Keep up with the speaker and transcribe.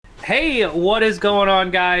Hey, what is going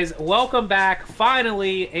on, guys? Welcome back.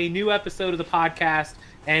 Finally, a new episode of the podcast.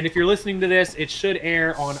 And if you're listening to this, it should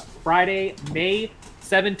air on Friday, May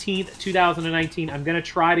 17th, 2019. I'm going to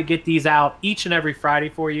try to get these out each and every Friday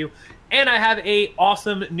for you. And I have a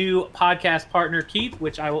awesome new podcast partner, Keith,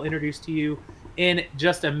 which I will introduce to you in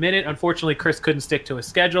just a minute. Unfortunately, Chris couldn't stick to a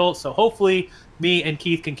schedule. So hopefully me and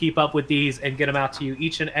Keith can keep up with these and get them out to you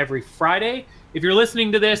each and every Friday. If you're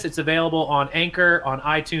listening to this, it's available on Anchor, on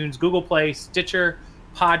iTunes, Google Play, Stitcher,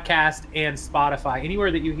 Podcast, and Spotify. Anywhere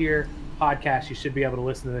that you hear podcasts, you should be able to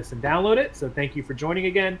listen to this and download it. So thank you for joining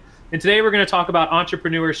again. And today we're going to talk about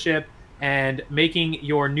entrepreneurship and making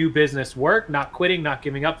your new business work, not quitting, not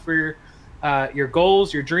giving up for your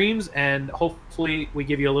goals, your dreams, and hopefully we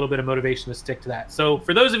give you a little bit of motivation to stick to that. So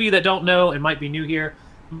for those of you that don't know and might be new here,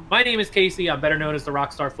 my name is Casey. I'm better known as the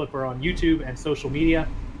Rockstar Flipper on YouTube and social media.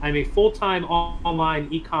 I'm a full-time online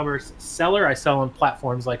e-commerce seller. I sell on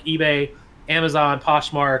platforms like eBay, Amazon,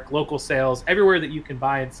 Poshmark, local sales, everywhere that you can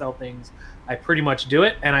buy and sell things. I pretty much do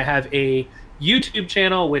it. And I have a YouTube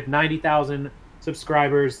channel with 90,000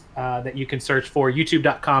 subscribers that you can search for,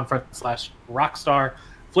 youtube.com/Rockstar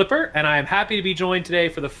Flipper. And I am happy to be joined today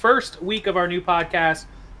for the first week of our new podcast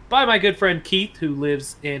by my good friend Keith, who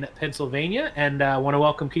lives in Pennsylvania. And I want to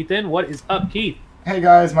welcome Keith in. What is up, Keith? Hey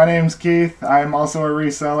guys, my name's Keith. I'm also a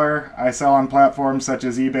reseller. I sell on platforms such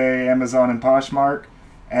as eBay, Amazon, and Poshmark.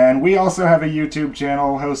 And we also have a YouTube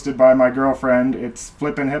channel hosted by my girlfriend. It's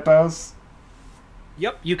Flippin' Hippos.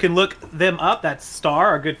 Yep, you can look them up. That's Star,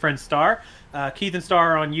 our good friend Star. Keith and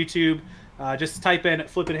Star are on YouTube. Just type in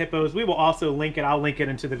Flippin' Hippos. We will also link it. I'll link it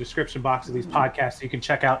into the description box of these podcasts so you can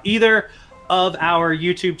check out either of our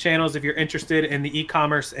YouTube channels if you're interested in the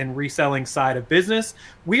e-commerce and reselling side of business.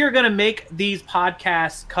 We are going to make these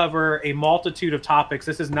podcasts cover a multitude of topics.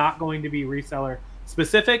 This is not going to be reseller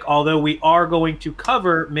specific, although we are going to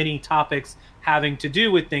cover many topics having to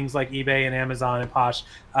do with things like eBay and Amazon and Posh.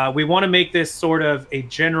 We want to make this sort of a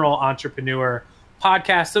general entrepreneur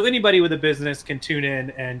podcast so anybody with a business can tune in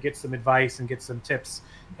and get some advice and get some tips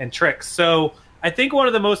and tricks. So I think one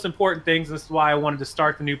of the most important things, and this is why I wanted to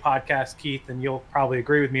start the new podcast, Keith, and you'll probably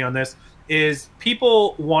agree with me on this, is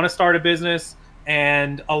people want to start a business,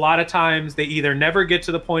 and a lot of times they either never get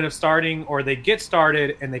to the point of starting or they get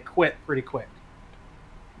started and they quit pretty quick.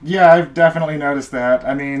 Yeah, I've definitely noticed that.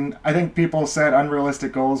 I mean, I think people set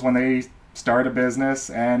unrealistic goals when they start a business,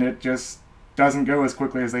 and it just doesn't go as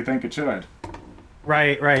quickly as they think it should.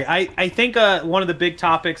 Right. I think one of the big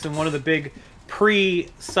topics and one of the big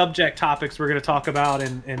pre-subject topics we're going to talk about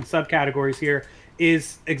and subcategories here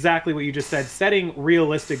is exactly what you just said, setting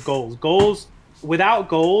realistic goals. Without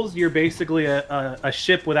goals, you're basically a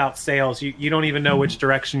ship without sails. You don't even know which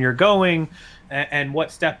direction you're going and what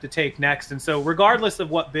step to take next. And so regardless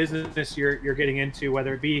of what business you're getting into,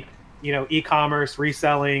 whether it be, e-commerce,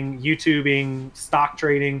 reselling, YouTubing, stock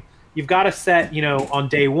trading, you've got to set, on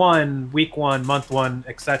day one, week one, month one,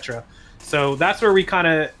 etc. So that's where we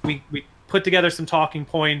put together some talking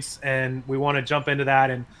points, and we want to jump into that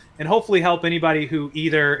and hopefully help anybody who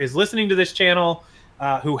either is listening to this channel,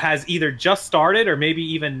 who has either just started or maybe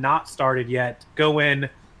even not started yet, go in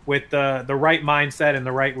with the right mindset and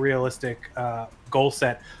the right realistic goal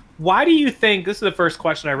set. Why do you think, this is the first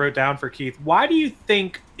question I wrote down for Keith, why do you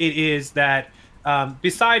think it is that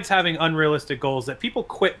besides having unrealistic goals, that people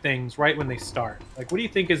quit things right when they start? Like, what do you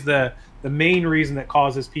think is the main reason that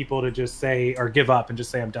causes people to just say, or give up and just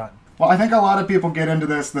say, I'm done? Well, I think a lot of people get into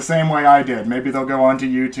this the same way I did. Maybe they'll go onto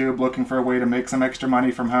YouTube looking for a way to make some extra money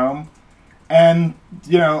from home. And,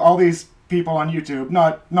 all these people on YouTube,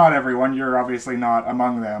 not everyone, you're obviously not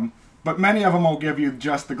among them, but many of them will give you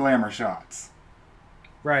just the glamour shots.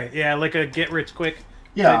 Right, yeah, like a get-rich-quick.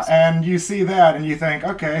 Yeah, and you see that and you think,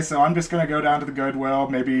 okay, so I'm just going to go down to the Goodwill,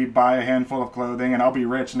 maybe buy a handful of clothing, and I'll be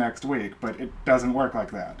rich next week. But it doesn't work like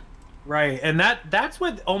that. Right, and that's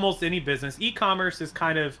with almost any business. E-commerce is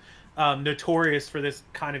kind of notorious for this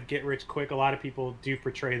kind of get-rich-quick. A lot of people do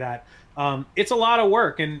portray that. It's a lot of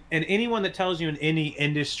work, and anyone that tells you in any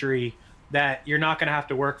industry that you're not going to have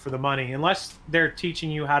to work for the money, unless they're teaching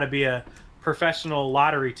you how to be a professional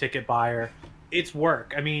lottery ticket buyer, it's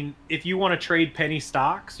work. I mean, if you want to trade penny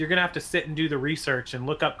stocks, you're going to have to sit and do the research and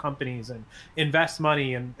look up companies and invest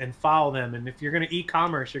money and follow them. And if you're going to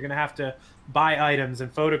e-commerce, you're going to have to buy items and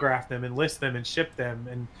photograph them and list them and ship them.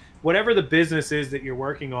 And whatever the business is that you're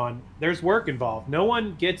working on, there's work involved. No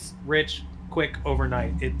one gets rich quick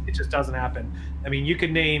overnight. It just doesn't happen. I mean, you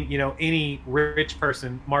could name, any rich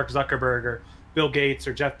person, Mark Zuckerberg or Bill Gates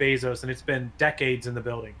or Jeff Bezos, and it's been decades in the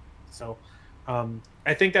building. So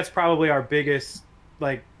I think that's probably our biggest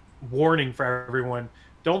warning for everyone.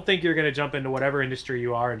 don't think you're going to jump into whatever industry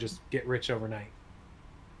you are and just get rich overnight.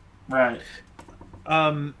 Right.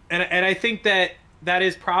 And I think that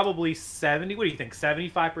is probably 70. What do you think?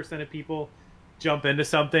 75% of people jump into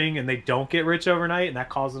something and they don't get rich overnight, and that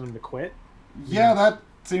causes them to quit. Yeah, that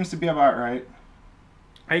seems to be about right.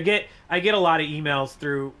 I get a lot of emails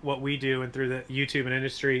through what we do and through the YouTube and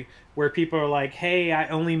industry where people are like, "Hey, I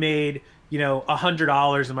only made,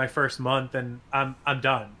 $100 in my first month and I'm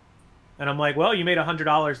done." And I'm like, "Well, you made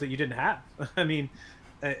 $100 that you didn't have." I mean,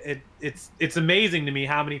 it's amazing to me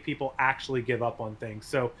how many people actually give up on things.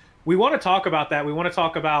 So we want to talk about that. We want to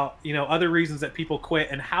talk about, other reasons that people quit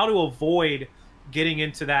and how to avoid getting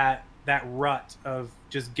into that rut of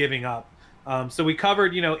just giving up. So we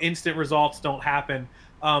covered, instant results don't happen.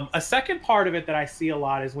 A second part of it that I see a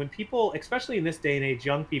lot is when people, especially in this day and age,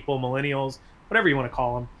 young people, millennials, whatever you want to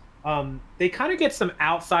call them, they kind of get some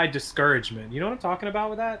outside discouragement. You know what I'm talking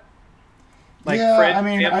about with that? Like, yeah, friends, I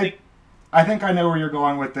mean, family. I think I know where you're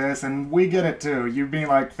going with this, and we get it too. You being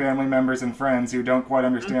like family members and friends who don't quite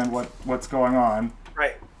understand what's going on.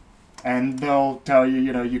 Right. And they'll tell you,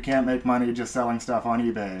 you can't make money just selling stuff on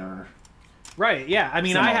eBay or... Right. Yeah. I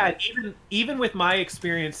mean, similar. I had even with my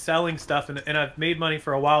experience selling stuff, and I've made money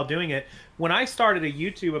for a while doing it. When I started a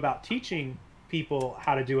YouTube about teaching people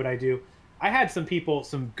how to do what I do, I had some people,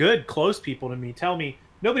 some good close people to me, tell me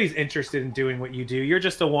nobody's interested in doing what you do. You're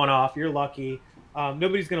just a one-off. You're lucky.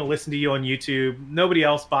 Nobody's going to listen to you on YouTube. Nobody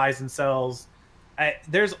else buys and sells.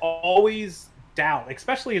 There's always doubt,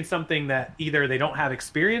 especially in something that either they don't have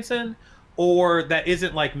experience in or that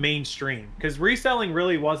isn't like mainstream, because reselling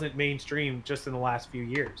really wasn't mainstream just in the last few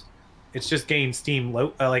years. It's just gained steam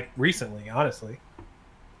like recently, honestly.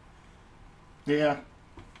 Yeah.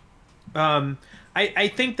 I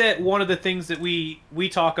think that one of the things that we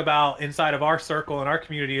talk about inside of our circle and our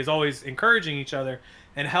community is always encouraging each other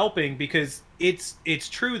and helping, because it's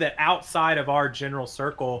true that outside of our general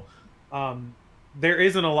circle, there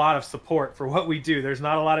isn't a lot of support for what we do. There's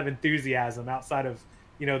not a lot of enthusiasm outside of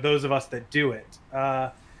those of us that do it.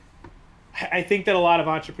 I think that a lot of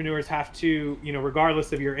entrepreneurs have to,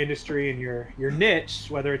 regardless of your industry and your niche,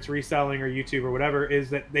 whether it's reselling or YouTube or whatever, is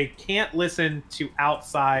that they can't listen to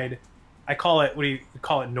outside. I call it, what do you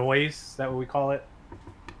call it? Noise? Is that what we call it?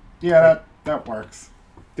 Yeah, that works.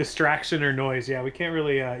 Distraction or noise. Yeah, we can't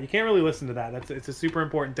really, you can't really listen to that. It's a super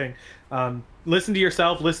important thing. Listen to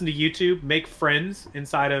yourself, listen to YouTube, make friends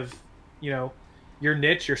inside of, your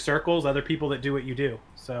niche, your circles, other people that do what you do.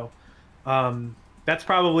 So that's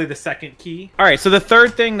probably the second key. All right. So the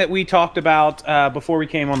third thing that we talked about before we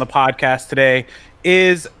came on the podcast today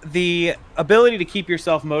is the ability to keep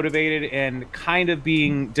yourself motivated and kind of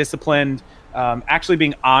being disciplined, actually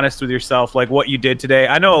being honest with yourself, like what you did today.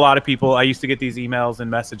 I know a lot of people, I used to get these emails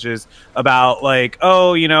and messages about like,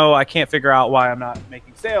 oh, I can't figure out why I'm not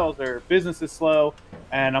making sales or business is slow.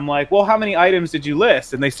 And I'm like, well, how many items did you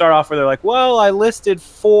list? And they start off where they're like, well, I listed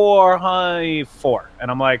 4.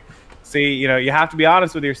 And I'm like, see, you have to be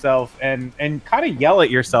honest with yourself and kind of yell at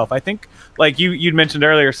yourself. I think, like you'd mentioned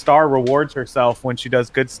earlier, Star rewards herself when she does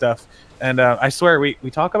good stuff. And I swear, we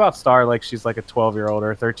talk about Star like she's like a 12-year-old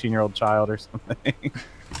or a 13-year-old child or something.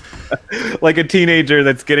 Like a teenager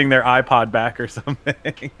that's getting their iPod back or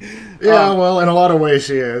something. Yeah, well, in a lot of ways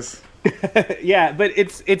she is. Yeah, but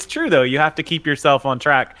it's true though. You have to keep yourself on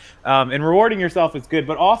track, and rewarding yourself is good,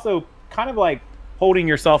 but also kind of like holding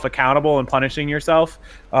yourself accountable and punishing yourself,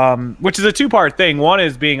 which is a two-part thing. One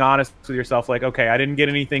is being honest with yourself, like, okay, I didn't get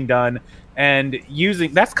anything done, and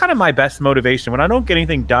that's kind of my best motivation. When I don't get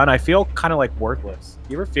anything done, I feel kind of like worthless.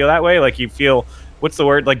 You ever feel that way? Like you feel, what's the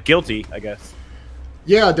word? Like guilty, I guess.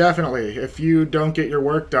 Yeah, definitely. If you don't get your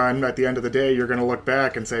work done at the end of the day, you're going to look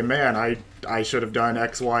back and say, man, I should have done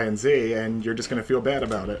X, Y, and Z, and you're just going to feel bad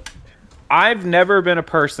about it. I've never been a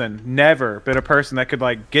person that could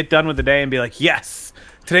like get done with the day and be like, yes,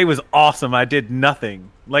 today was awesome. I did nothing.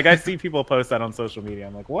 Like I see people post that on social media.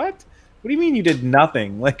 I'm like, what? What do you mean you did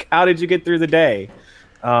nothing? Like, how did you get through the day?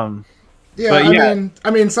 Yeah,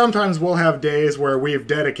 I mean, sometimes we'll have days where we've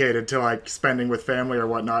dedicated to like spending with family or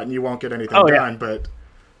whatnot, and you won't get anything done. But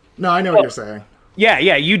no, I know what you're saying. Yeah,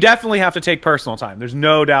 you definitely have to take personal time. There's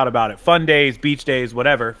no doubt about it. Fun days, beach days,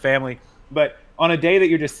 whatever, family. But on a day that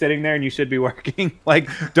you're just sitting there and you should be working, like,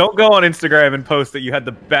 don't go on Instagram and post that you had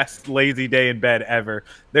the best lazy day in bed ever.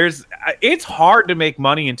 It's hard to make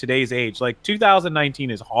money in today's age. Like 2019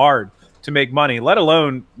 is hard to make money, let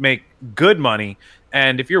alone make good money.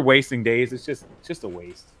 And if you're wasting days, it's just a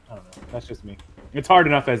waste. I don't know. That's just me. It's hard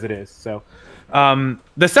enough as it is. So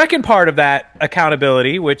the second part of that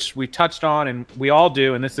accountability, which we touched on and we all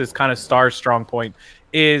do, and this is kind of Star's strong point,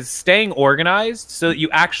 is staying organized so that you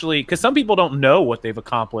actually, because some people don't know what they've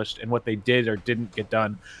accomplished and what they did or didn't get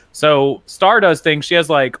done. So Star does things. She has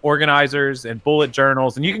like organizers and bullet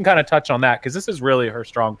journals, and you can kind of touch on that because this is really her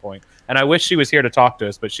strong point. And I wish she was here to talk to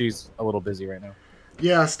us, but she's a little busy right now.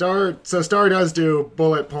 Yeah, Star does do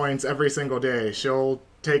bullet points every single day. She'll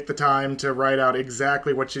take the time to write out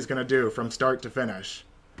exactly what she's going to do from start to finish.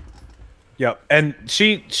 Yep, and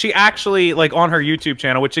she actually, like, on her YouTube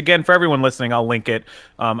channel, which again, for everyone listening, I'll link it.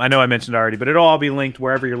 I know I mentioned it already, but it'll all be linked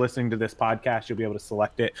wherever you're listening to this podcast. You'll be able to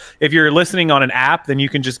select it. If you're listening on an app, then you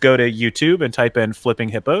can just go to YouTube and type in Flipping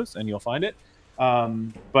Hippos, and you'll find it.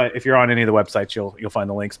 But if you're on any of the websites, you'll find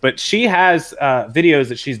the links. But she has videos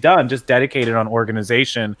that she's done just dedicated on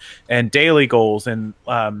organization and daily goals and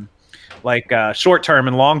short-term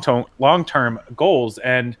and long-term goals.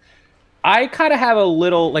 And I kind of have a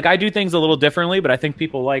little, like, I do things a little differently, but I think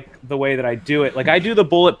people like the way that I do it. Like, I do the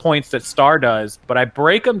bullet points that Star does, but I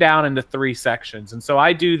break them down into 3 sections. And so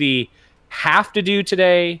I do the have to do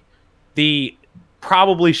today, the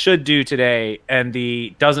probably should do today, and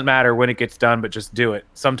the doesn't matter when it gets done, but just do it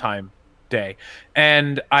sometime day.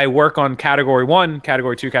 And I work on category 1,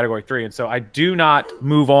 category 2, category 3. And so I do not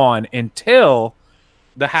move on until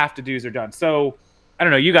the have to do's are done. So I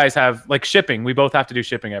don't know, you guys have, like, shipping. We both have to do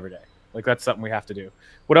shipping every day. Like, that's something we have to do.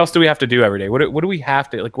 What else do we have to do every day? What do we have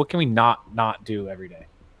to, like, what can we not do every day?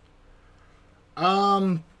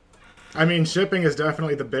 I mean, shipping is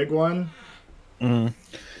definitely the big one. Mm.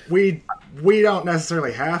 We don't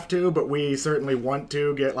necessarily have to, but we certainly want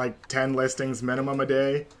to get like 10 listings minimum a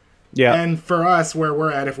day. Yeah. And for us, where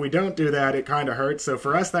we're at, if we don't do that, it kind of hurts. So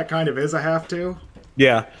for us, that kind of is a have to.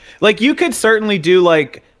 Yeah. Like, you could certainly do,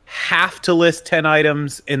 like, have to list 10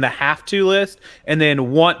 items in the have to list, and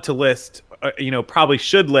then want to list, probably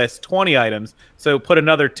should list 20 items. So put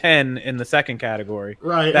another 10 in the second category.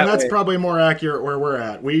 Right. And that's probably more accurate where we're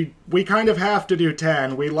at. We kind of have to do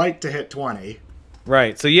 10. We like to hit 20.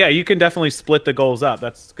 Right. So yeah, you can definitely split the goals up.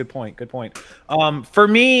 That's a good point. Good point. For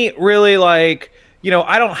me, really, like,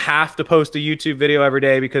 I don't have to post a YouTube video every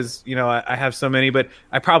day because, I have so many, but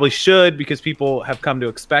I probably should because people have come to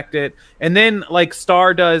expect it. And then, like,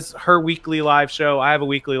 Star does her weekly live show. I have a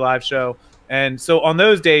weekly live show. And so on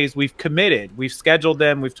those days, we've committed. We've scheduled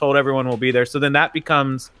them. We've told everyone we'll be there. So then that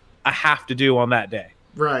becomes a have to do on that day.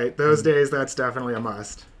 Right. Those days, that's definitely a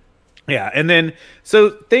must. Yeah. And then, so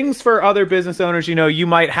things for other business owners, you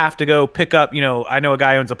might have to go pick up, I know a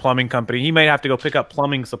guy owns a plumbing company. He might have to go pick up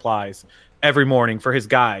plumbing supplies every morning for his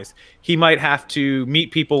guys. He might have to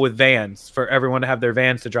meet people with vans for everyone to have their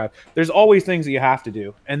vans to drive. There's always things that you have to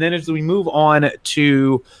do. And then as we move on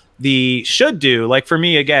to the should do, like for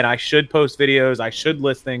me, again, I should post videos, I should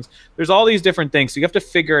list things. There's all these different things. So you have to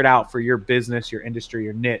figure it out for your business, your industry,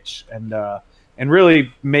 your niche, and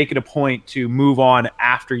really make it a point to move on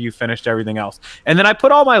after you finished everything else. And then I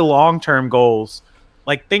put all my long-term goals,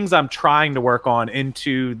 like things I'm trying to work on,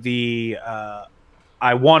 into the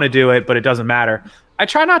I want to do it, but it doesn't matter. I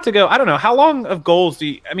try not to go, I don't know, how long of goals do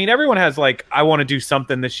you, I mean, everyone has like, I want to do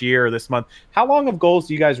something this year or this month. How long of goals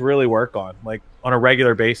do you guys really work on, like on a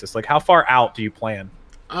regular basis? Like, how far out do you plan?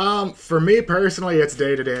 For me personally, it's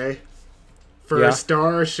day to day. For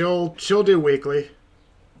Star, she'll do weekly.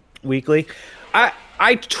 Weekly?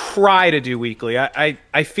 I try to do weekly.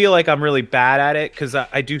 I feel like I'm really bad at it because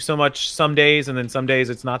I do so much some days, and then some days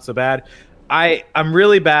it's not so bad. I'm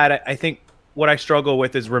really bad at, I think what I struggle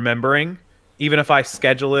with is remembering, even if I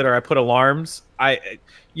schedule it or I put alarms.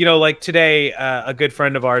 Like today, a good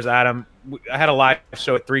friend of ours, Adam, I had a live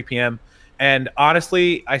show at 3 p.m. And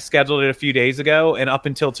honestly, I scheduled it a few days ago, and up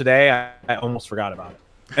until today, I almost forgot about it.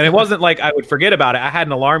 And it wasn't like I would forget about it. I had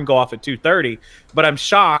an alarm go off at 2:30, but I'm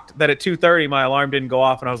shocked that at 2:30 my alarm didn't go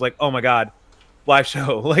off, and I was like, oh my God, live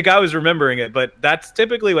show. Like, I was remembering it, but that's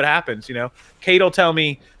typically what happens, Kate will tell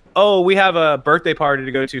me, oh, we have a birthday party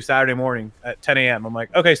to go to Saturday morning at 10 a.m. I'm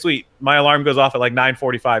like, okay, sweet. My alarm goes off at like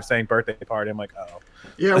 9:45 saying birthday party. I'm like, oh.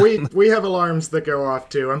 Yeah, we have alarms that go off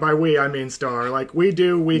too. And by we, I mean Star. Like, we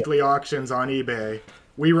do weekly auctions on eBay.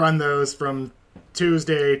 We run those from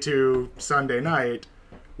Tuesday to Sunday night.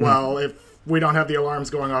 Well, if we don't have the alarms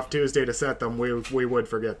going off Tuesday to set them, we would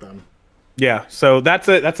forget them. Yeah, so that's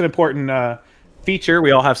an important feature. We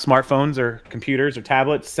all have smartphones or computers or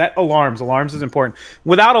tablets. Set alarms. Alarms is important.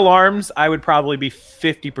 Without alarms, I would probably be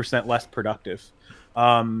 50% less productive.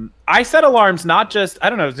 I set alarms not just, I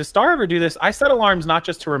don't know, does Star ever do this? I set alarms not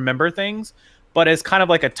just to remember things, but as kind of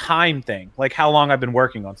like a time thing, like how long I've been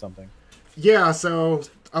working on something. Yeah, so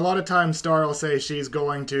a lot of times Star will say she's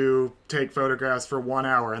going to take photographs for 1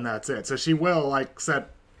 hour and that's it. So she will like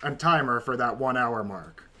set a timer for that 1 hour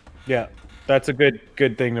mark. Yeah, that's a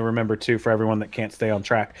good thing to remember too for everyone that can't stay on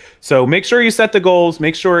track. So make sure you set the goals.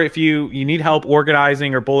 Make sure if you need help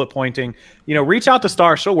organizing or bullet pointing, reach out to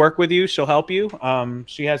Star. She'll work with you. She'll help you.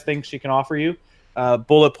 She has things she can offer you.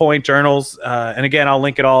 Bullet point journals, and again, I'll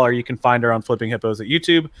link it all, or you can find her on Flipping Hippos at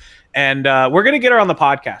YouTube. And we're gonna get her on the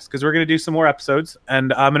podcast because we're gonna do some more episodes,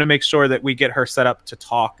 and I'm gonna make sure that we get her set up to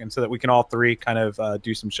talk, and so that we can all three kind of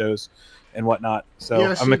do some shows and whatnot. So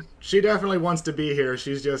yeah, she definitely wants to be here.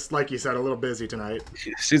 She's just, like you said, a little busy tonight.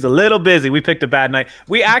 She's a little busy. We picked a bad night.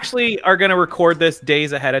 We actually are going to record this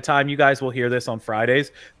days ahead of time. You guys will hear this on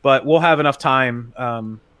Fridays, but we'll have enough time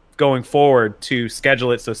going forward to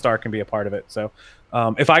schedule it so Star can be a part of it. So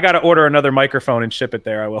if I got to order another microphone and ship it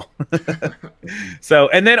there, I will. So,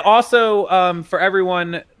 and then also for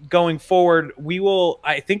everyone going forward,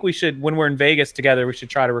 I think we should, when we're in Vegas together, we should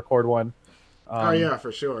try to record one. Oh yeah,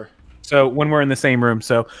 for sure. So when we're in the same room.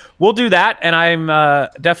 So we'll do that. And I'm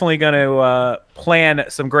definitely going to plan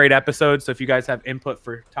some great episodes. So if you guys have input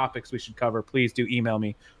for topics we should cover, please do email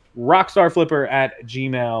me,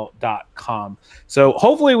 rockstarflipper@gmail.com. So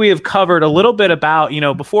hopefully we have covered a little bit about,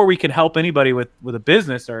 before we can help anybody with a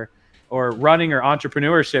business or running or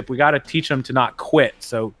entrepreneurship, we got to teach them to not quit.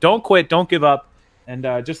 So don't quit, don't give up. And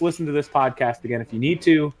just listen to this podcast again if you need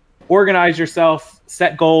to. Organize yourself,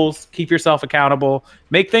 set goals, keep yourself accountable,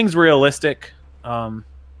 make things realistic. And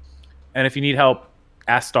if you need help,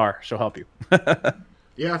 ask Star. She'll help you.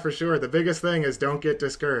 Yeah, for sure. The biggest thing is don't get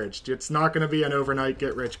discouraged. It's not going to be an overnight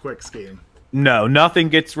get-rich-quick scheme. No, nothing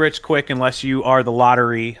gets rich quick unless you are the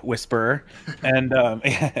lottery whisperer. And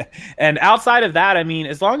and outside of that, I mean,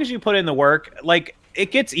 as long as you put in the work, like, it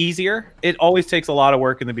gets easier. It always takes a lot of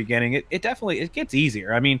work in the beginning. It definitely gets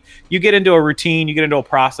easier. I mean, you get into a routine, you get into a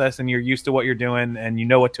process, and you're used to what you're doing, and you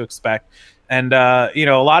know what to expect. And a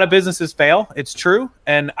lot of businesses fail. It's true,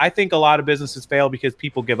 and I think a lot of businesses fail because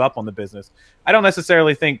people give up on the business. I don't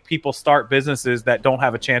necessarily think people start businesses that don't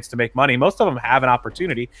have a chance to make money. Most of them have an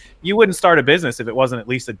opportunity. You wouldn't start a business if it wasn't at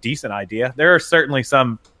least a decent idea. There are certainly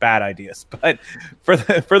some bad ideas, but for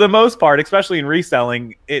the most part, especially in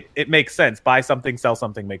reselling, it makes sense. Buy something, sell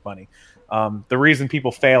something, make money. The reason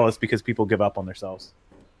people fail is because people give up on themselves.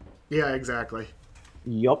 Yeah, exactly.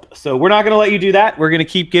 Yup. So we're not going to let you do that. We're going to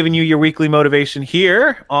keep giving you your weekly motivation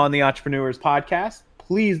here on the Entrepreneurs Podcast.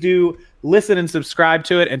 Please do listen and subscribe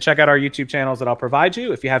to it and check out our YouTube channels that I'll provide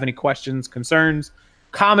you. If you have any questions, concerns,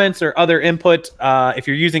 comments, or other input, if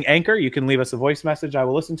you're using Anchor, you can leave us a voice message I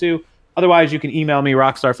will listen to. Otherwise, you can email me,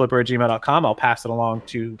 rockstarflipper@gmail.com. I'll pass it along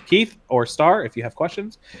to Keith or Star if you have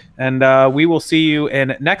questions. And we will see you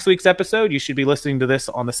in next week's episode. You should be listening to this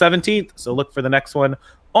on the 17th, so look for the next one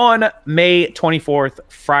on May 24th,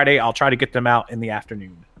 Friday. I'll try to get them out in the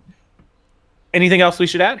afternoon. Anything else we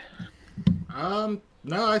should add?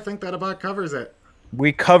 No, I think that about covers it.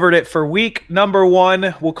 We covered it for week number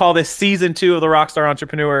 1. We'll call this season 2 of the Rockstar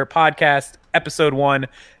Entrepreneur Podcast, episode 1,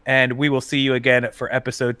 and we will see you again for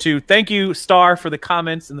episode 2. Thank you, Star, for the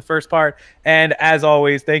comments in the first part, and as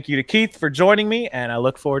always, thank you to Keith for joining me, and I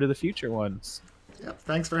look forward to the future ones. Yep,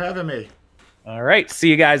 thanks for having me. All right, see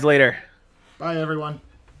you guys later. Bye, everyone.